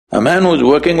A man who's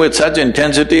working with such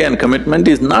intensity and commitment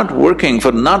is not working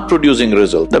for not producing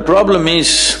result. The problem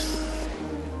is,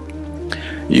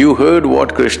 you heard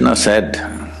what Krishna said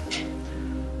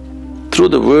through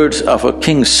the words of a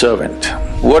king's servant.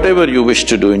 Whatever you wish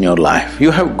to do in your life,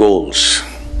 you have goals.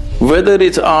 Whether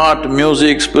it's art,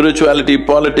 music, spirituality,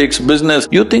 politics, business,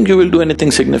 you think you will do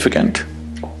anything significant.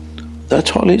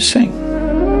 That's all he's saying.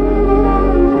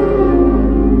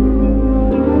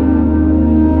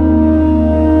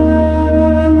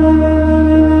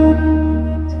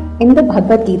 In the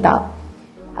Bhagavad Gita,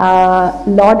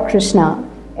 Lord Krishna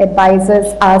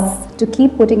advises us to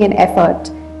keep putting in effort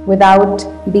without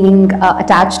being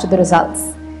attached to the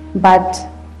results. But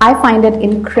I find it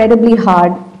incredibly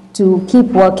hard to keep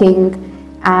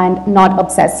working and not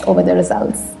obsess over the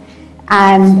results.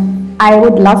 And I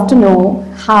would love to know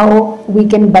how we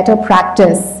can better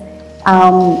practice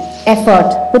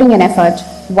putting in effort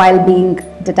while being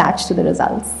detached to the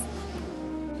results.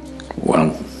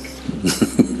 Well,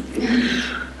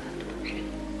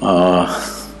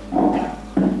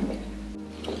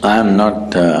 I am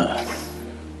not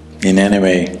in any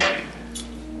way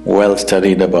well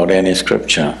studied about any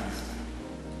scripture.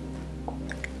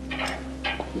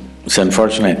 It's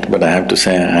unfortunate, but I have to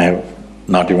say I have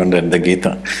not even read the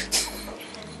Gita.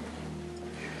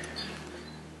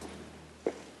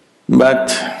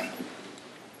 But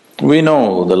we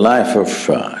know the life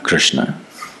of Krishna,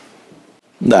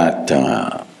 that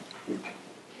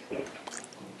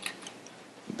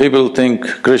people think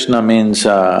Krishna means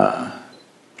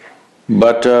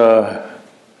butter,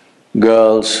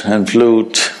 girls and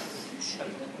flute.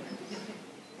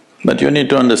 But you need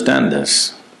to understand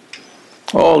this.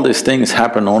 All these things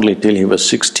happened only till he was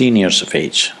 16 years of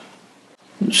age.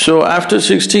 So after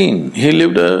 16, he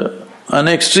lived an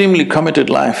extremely committed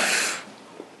life.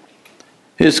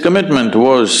 His commitment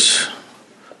was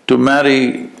to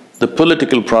marry the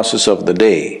political process of the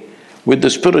day with the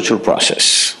spiritual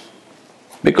process,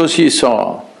 because he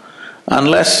saw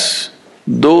unless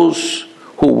those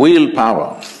who wield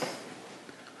power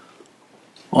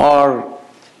are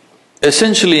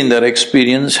essentially in their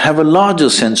experience have a larger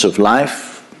sense of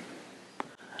life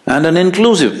and an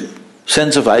inclusive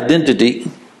sense of identity,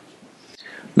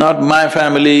 not my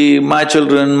family, my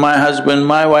children, my husband,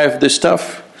 my wife, this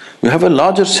stuff. You have a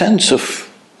larger sense of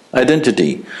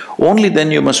identity, only then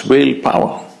you must wield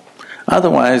power.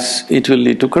 Otherwise, it will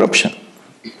lead to corruption.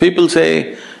 People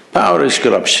say, power is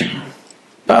corruption.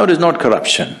 Power is not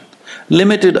corruption.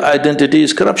 Limited identity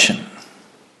is corruption.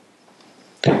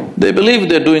 They believe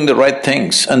they're doing the right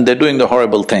things and they're doing the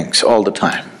horrible things all the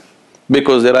time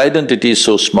because their identity is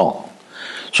so small.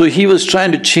 So he was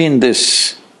trying to change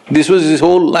this. This was his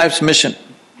whole life's mission.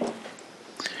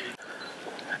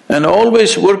 And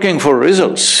always working for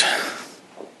results.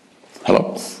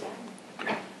 Hello?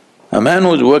 A man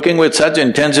who's working with such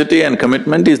intensity and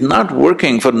commitment is not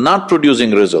working for not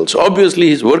producing results. Obviously,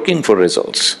 he's working for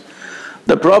results.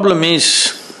 The problem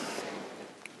is,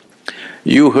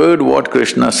 you heard what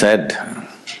Krishna said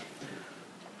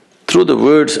through the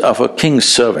words of a king's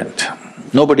servant.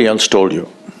 Nobody else told you.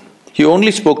 He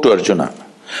only spoke to Arjuna.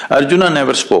 Arjuna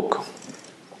never spoke.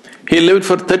 He lived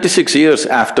for 36 years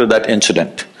after that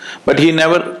incident, but he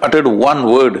never uttered one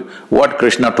word what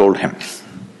Krishna told him.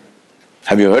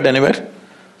 Have you heard anywhere?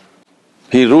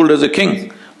 He ruled as a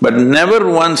king, but never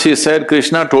once he said,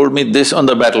 Krishna told me this on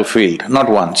the battlefield, not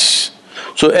once.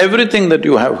 So everything that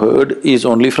you have heard is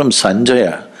only from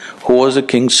Sanjaya, who was a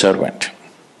king's servant.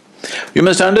 You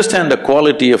must understand the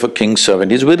quality of a king's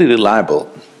servant, he's very reliable.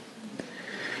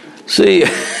 See,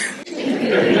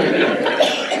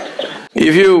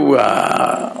 if you…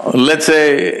 let's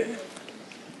say,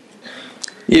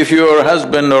 if your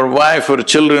husband or wife or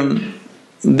children,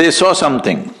 they saw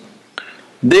something,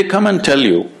 they come and tell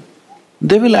you,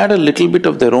 they will add a little bit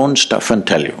of their own stuff and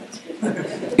tell you.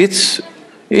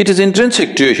 It is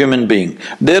intrinsic to a human being.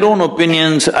 Their own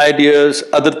opinions, ideas,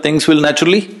 other things will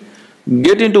naturally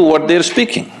get into what they're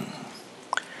speaking.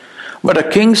 But a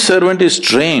king's servant is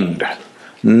trained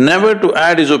never to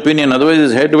add his opinion, otherwise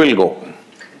his head will go.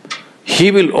 He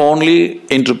will only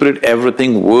interpret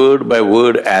everything word by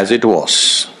word as it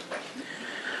was.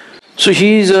 So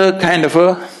he is a kind of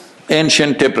a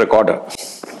ancient tape recorder,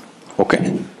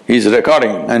 okay? He's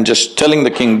recording and just telling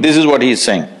the king, this is what he is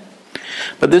saying.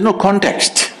 But there's no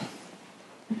context.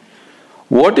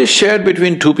 What is shared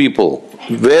between two people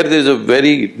where there's a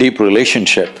very deep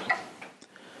relationship?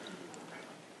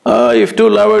 If two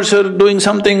lovers are doing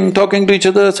something, talking to each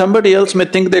other, somebody else may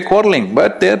think they're quarreling,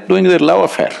 but they're doing their love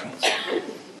affair.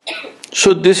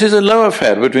 So this is a love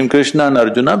affair between Krishna and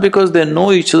Arjuna because they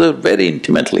know each other very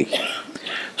intimately.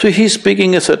 So he's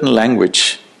speaking a certain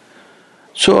language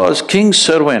So as king's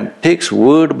servant takes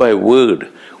word by word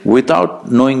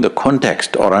without knowing the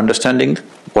context or understanding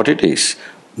what it is,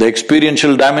 the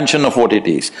experiential dimension of what it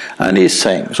is, and he's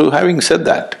saying, so having said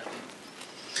that,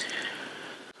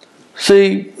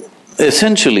 see,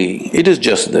 essentially it is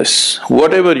just this,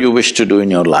 whatever you wish to do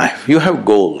in your life, you have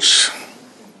goals.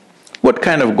 What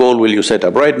kind of goal will you set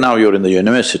up? Right now you're in the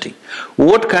university.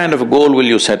 What kind of goal will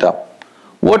you set up?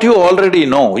 What you already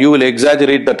know, you will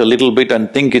exaggerate that a little bit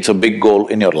and think it's a big goal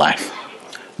in your life.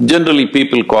 Generally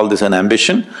people call this an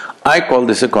ambition, I call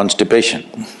this a constipation.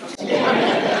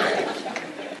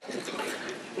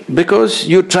 Because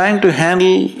you're trying to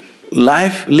handle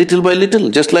life little by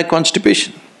little, just like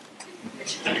constipation.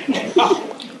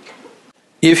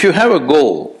 If you have a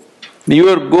goal,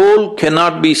 your goal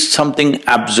cannot be something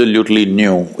absolutely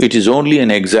new, it is only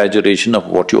an exaggeration of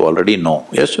what you already know,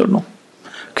 yes or no?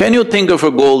 Can you think of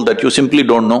a goal that you simply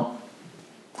don't know?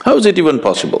 How is it even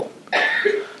possible?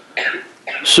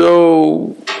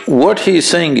 So, what he is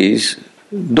saying is,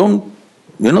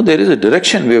 there is a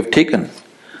direction we have taken,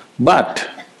 but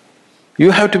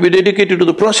you have to be dedicated to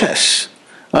the process,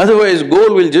 otherwise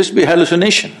goal will just be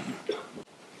hallucination.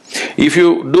 If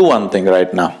you do one thing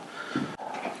right now,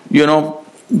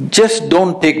 just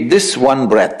don't take this one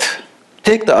breath,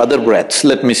 take the other breaths,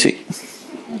 let me see.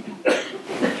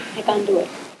 I can't do it.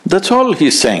 That's all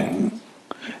he's saying.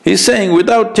 He's saying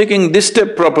without taking this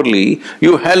step properly,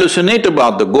 you hallucinate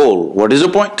about the goal, what is the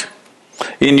point?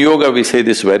 In yoga we say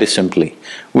this very simply.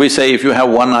 We say if you have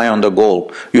one eye on the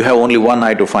goal, you have only one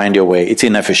eye to find your way, it's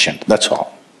inefficient, that's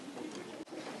all.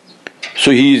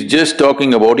 So he's just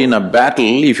talking about in a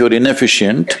battle, if you're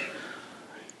inefficient,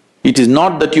 it is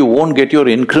not that you won't get your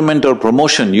increment or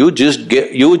promotion, you just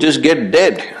get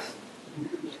dead.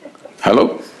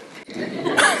 Hello?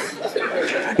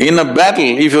 In a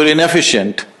battle, if you're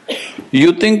inefficient,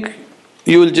 you think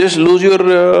you will just lose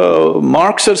your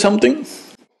marks or something?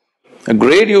 A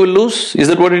grade you will lose, is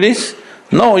that what it is?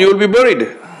 No, you will be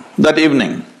buried that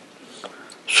evening.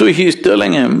 So he is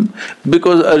telling him,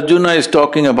 because Arjuna is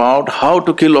talking about how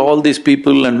to kill all these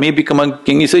people and may become a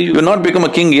king, he says, you will not become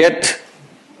a king yet.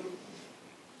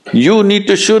 You need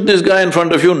to shoot this guy in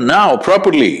front of you now,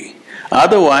 properly.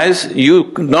 Otherwise,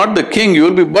 you're not the king, you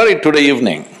will be buried today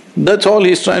evening. That's all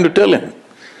he's trying to tell him.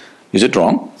 Is it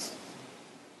wrong?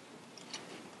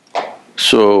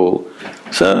 So,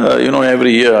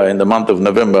 every year in the month of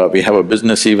November, we have a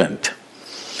business event.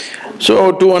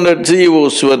 So, 200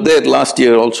 CEOs were there last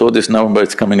year also, this November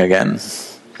it's coming again.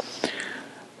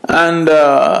 And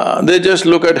they just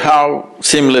look at how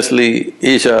seamlessly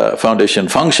Isha Foundation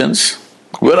functions,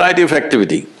 variety of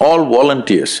activity, all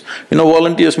volunteers.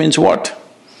 Volunteers means what?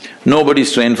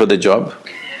 Nobody's trained for the job.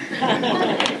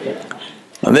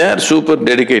 They are super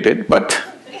dedicated, but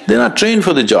they're not trained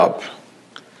for the job.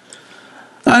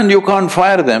 And you can't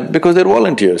fire them because they're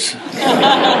volunteers.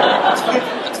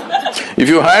 If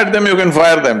you hire them, you can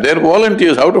fire them. They're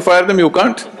volunteers, how to fire them, you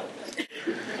can't.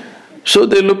 So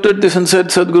they looked at this and said,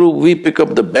 Sadhguru, we pick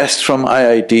up the best from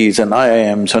IITs and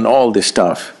IIMs and all this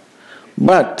stuff,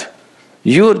 but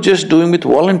you're just doing with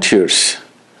volunteers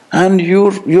and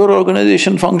your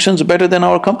organization functions better than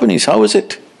our companies, how is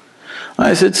it?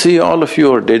 I said, see, all of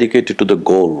you are dedicated to the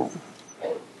goal.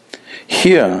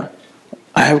 Here,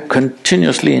 I have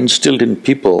continuously instilled in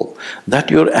people that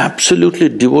you're absolutely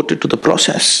devoted to the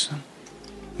process.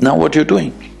 Now what you're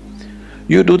doing?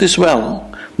 You do this well.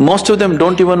 Most of them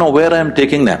don't even know where I am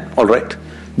taking them, all right?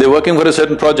 They're working for a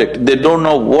certain project, they don't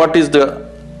know what is the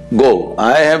goal.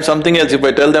 I have something else, if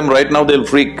I tell them right now, they'll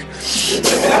freak.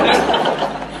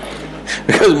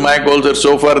 Because my goals are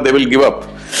so far, they will give up.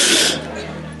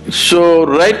 So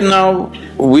right now,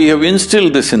 we have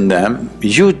instilled this in them,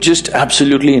 you just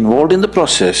absolutely involved in the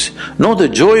process. Know the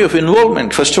joy of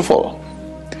involvement, first of all.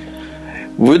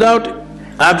 Without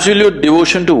absolute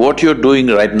devotion to what you're doing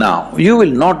right now, you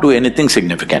will not do anything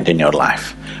significant in your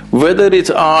life. Whether it's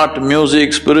art,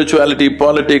 music, spirituality,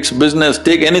 politics, business,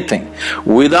 take anything.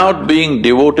 Without being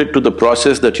devoted to the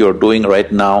process that you're doing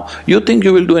right now, you think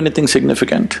you will do anything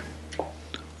significant?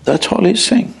 That's all he's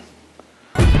saying.